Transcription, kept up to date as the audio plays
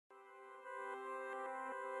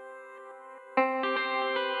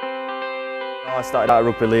I started out at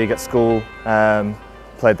rugby league at school,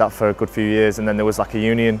 played that for a good few years, and then there was like a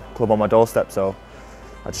union club on my doorstep, so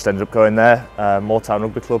I just ended up going there, Moortown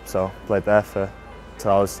Rugby Club, so played there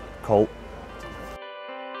till I was colt.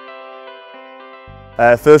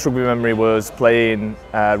 First rugby memory was playing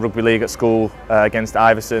rugby league at school against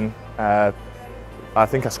Iverson. I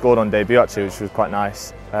think I scored on debut actually, which was quite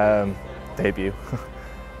nice. Debut.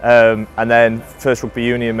 And then first rugby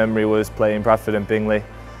union memory was playing Bradford and Bingley.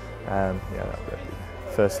 Yeah,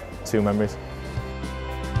 first two memories.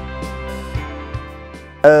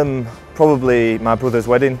 Probably my brother's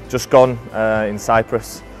wedding, just gone in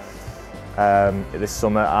Cyprus this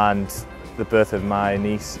summer, and the birth of my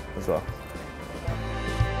niece as well.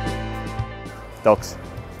 Dogs.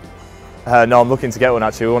 No, I'm looking to get one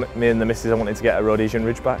actually. Me and the missus are wanting to get a Rhodesian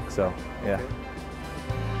Ridgeback, so yeah.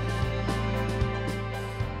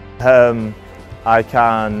 I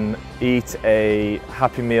can eat a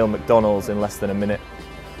Happy Meal McDonald's in less than a minute.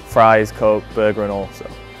 Fries, Coke, burger and all. So.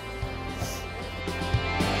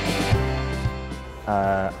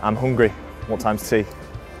 I'm hungry. What time's tea?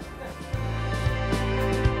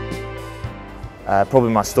 Probably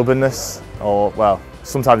my stubbornness, or well,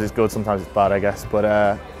 sometimes it's good, sometimes it's bad, I guess.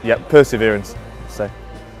 But yeah, perseverance, I'd say.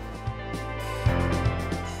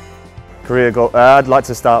 Career goal. I'd like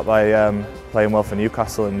to start by playing well for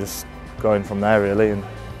Newcastle and just going from there really, and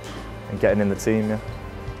getting in the team. Yeah.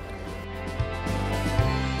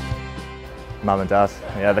 Mum and Dad,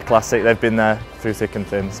 yeah, the classic. They've been there through thick and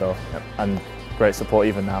thin, so and great support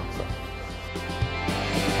even now. So.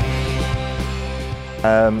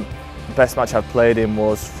 Best match I've played in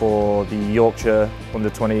was for the Yorkshire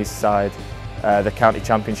under-20s side, the county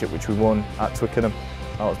championship, which we won at Twickenham.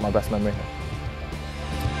 That was my best memory.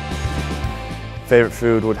 Favourite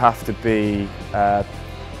food would have to be,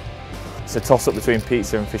 it's a toss-up between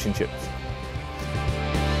pizza and fish and chips.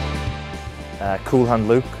 Cool Hand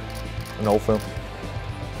Luke, an old film.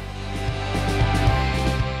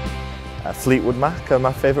 Fleetwood Mac are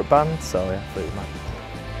my favourite band, so yeah, Fleetwood Mac.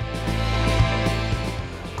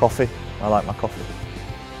 Coffee, I like my coffee.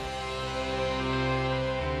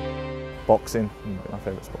 Boxing, my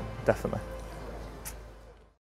favourite sport, definitely.